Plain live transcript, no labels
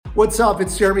What's up?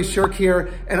 It's Jeremy Shirk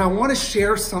here, and I want to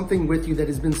share something with you that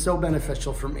has been so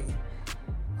beneficial for me.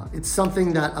 It's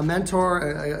something that a mentor,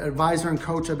 an advisor, and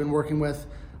coach I've been working with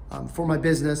for my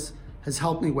business has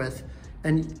helped me with.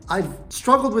 And I've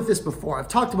struggled with this before. I've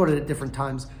talked about it at different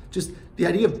times. Just the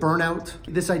idea of burnout,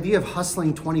 this idea of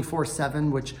hustling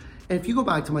 24/7, which, and if you go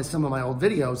back to some of my old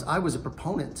videos, I was a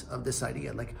proponent of this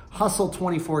idea, like hustle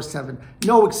 24/7,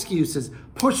 no excuses,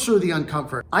 push through the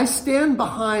uncomfort. I stand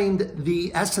behind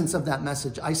the essence of that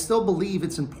message. I still believe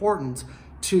it's important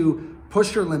to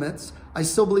push your limits. I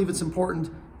still believe it's important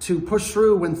to push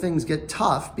through when things get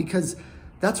tough, because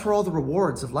that's where all the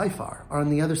rewards of life are on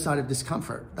the other side of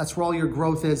discomfort. That's where all your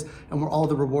growth is and where all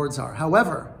the rewards are.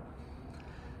 However,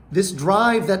 this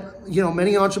drive that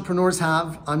many entrepreneurs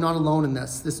have, I'm not alone in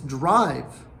this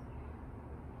drive,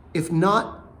 if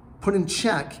not put in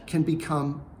check, can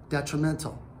become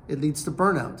detrimental. It leads to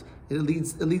burnout. It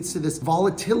leads to this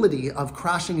volatility of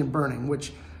crashing and burning,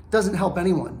 which doesn't help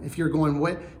anyone. If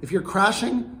you're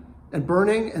crashing and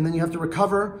burning and then you have to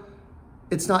recover,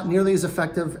 it's not nearly as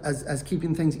effective as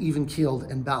keeping things even keeled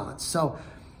and balanced. So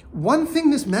one thing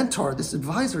this mentor, this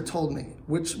advisor told me,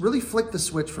 which really flicked the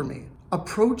switch for me: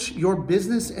 approach your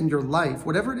business and your life,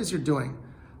 whatever it is you're doing,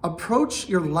 approach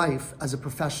your life as a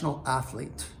professional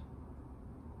athlete.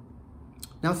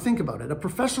 Now think about it. A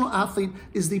professional athlete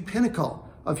is the pinnacle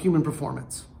of human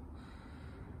performance.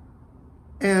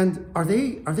 And are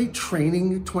they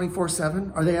training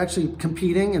 24/7? Are they actually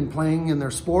competing and playing in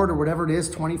their sport or whatever it is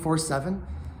 24/7?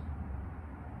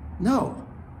 No,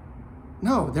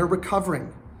 they're recovering.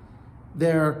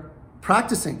 They're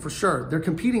practicing for sure. They're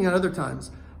competing at other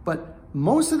times, but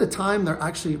most of the time they're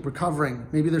actually recovering.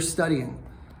 Maybe they're studying.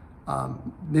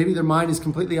 Maybe their mind is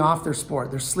completely off their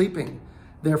sport. They're sleeping.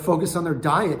 They're focused on their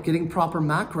diet, getting proper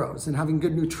macros and having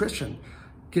good nutrition,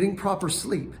 getting proper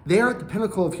sleep. They're at the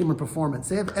pinnacle of human performance.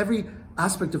 They have every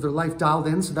aspect of their life dialed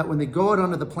in so that when they go out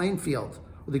onto the playing field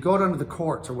or they go out onto the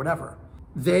courts or whatever,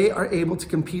 they are able to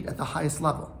compete at the highest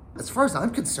level. As far as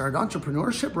I'm concerned,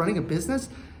 entrepreneurship, running a business,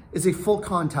 is a full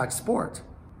contact sport.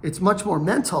 It's much more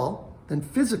mental than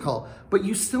physical, but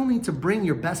you still need to bring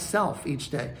your best self each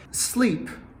day. Sleep,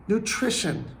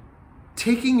 nutrition,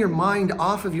 taking your mind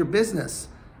off of your business.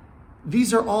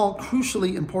 These are all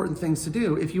crucially important things to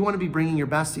do if you want to be bringing your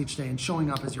best each day and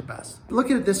showing up as your best. Look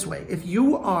at it this way. If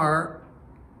you are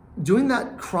doing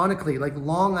that chronically, like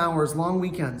long hours, long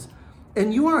weekends,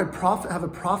 and you are have a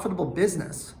profitable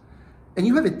business and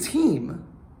you have a team,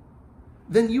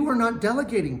 then you are not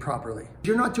delegating properly.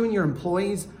 You're not doing your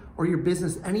employees or your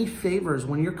business any favors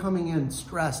when you're coming in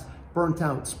stressed, burnt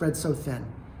out, spread so thin.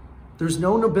 There's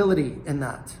no nobility in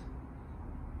that.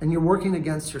 And you're working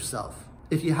against yourself.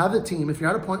 If you have a team, if you're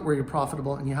at a point where you're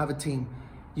profitable and you have a team,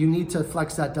 you need to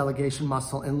flex that delegation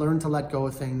muscle and learn to let go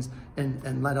of things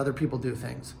and let other people do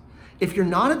things. If you're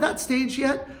not at that stage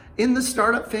yet, in the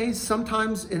startup phase,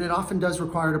 sometimes, and it often does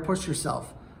require to push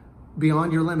yourself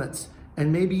beyond your limits,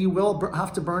 and maybe you will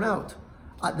have to burn out.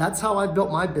 That's how I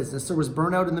built my business. There was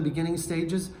burnout in the beginning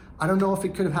stages. I don't know if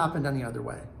it could have happened any other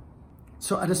way.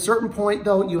 So at a certain point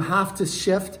though, you have to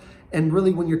shift, and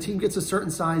really when your team gets a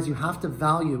certain size, you have to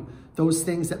value those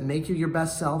things that make you your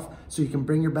best self so you can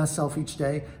bring your best self each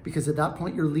day, because at that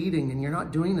point you're leading and you're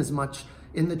not doing as much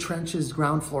in the trenches,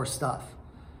 ground floor stuff.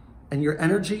 And your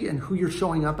energy and who you're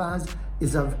showing up as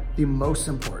is of the most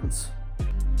importance.